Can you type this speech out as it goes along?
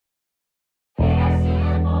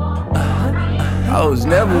I was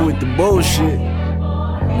never with the bullshit.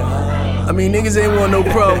 I mean, niggas ain't want no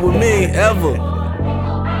problem with me, ever.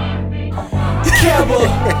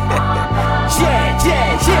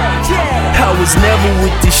 I was never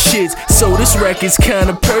with the shits, so this record's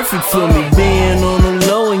kinda perfect for me. Being on the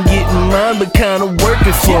low and getting mine, but kinda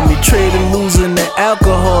working for me. Trading losing to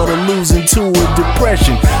alcohol to losing to a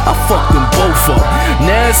depression. I fucked them both up.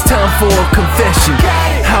 Now it's time for a confession.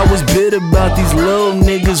 I was bitter about these little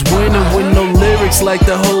niggas winning with no lyrics, like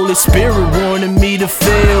the Holy Spirit warning me to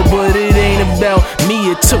fail. But it ain't about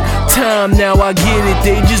me, it took time, now I get it.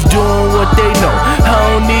 They just doing what they know. I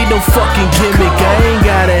don't need no fucking gimmick. I ain't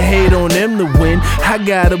gotta hate on them to win, I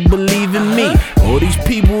gotta believe in me. All these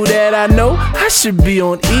people that I know, I should be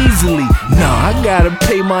on easily. Nah, I gotta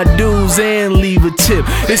pay my dues and leave a tip.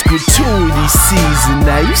 It's gratuity season,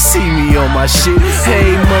 now you see me on my shit.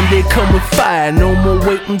 Hey, Monday come with fire, no more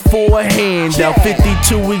waiting for a handout.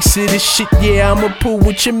 52 weeks of this shit, yeah, I'ma pull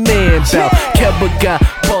with your man bout. Keba got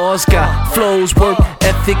bars, got flows, work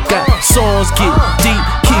ethic, got songs get deep.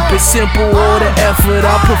 Keep it simple, all the effort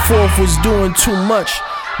I put forth was doing too much.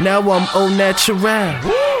 Now I'm au natural.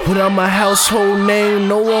 But I'm a household name,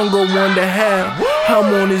 no one gon' wonder how.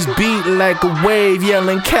 I'm on this beat like a wave,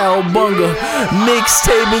 yelling cowbunga.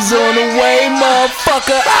 Mixtape is on the way,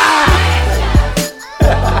 motherfucker.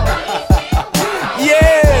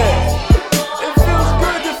 Yeah. It feels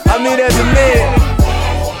good to feel. I mean, as a man,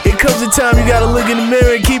 it comes a time you gotta look in the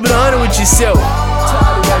mirror and keep it 100 with yourself.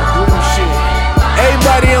 Tired of that grim shit.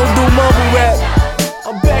 Everybody don't do mumble rap.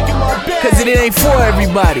 I'm back in my bed. Cause it ain't for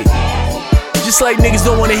everybody. Just like niggas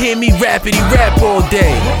don't wanna hear me rappity rap all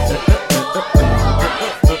day.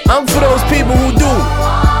 I'm for those people who do.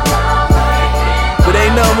 But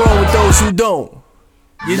ain't nothing wrong with those who don't.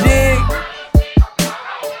 You dig?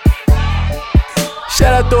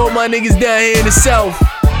 Shout out to all my niggas down here in the South.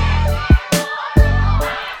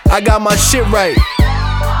 I got my shit right.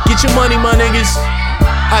 Get your money, my niggas.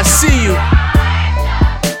 I see you.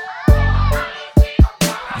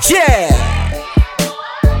 Yeah.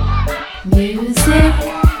 Music.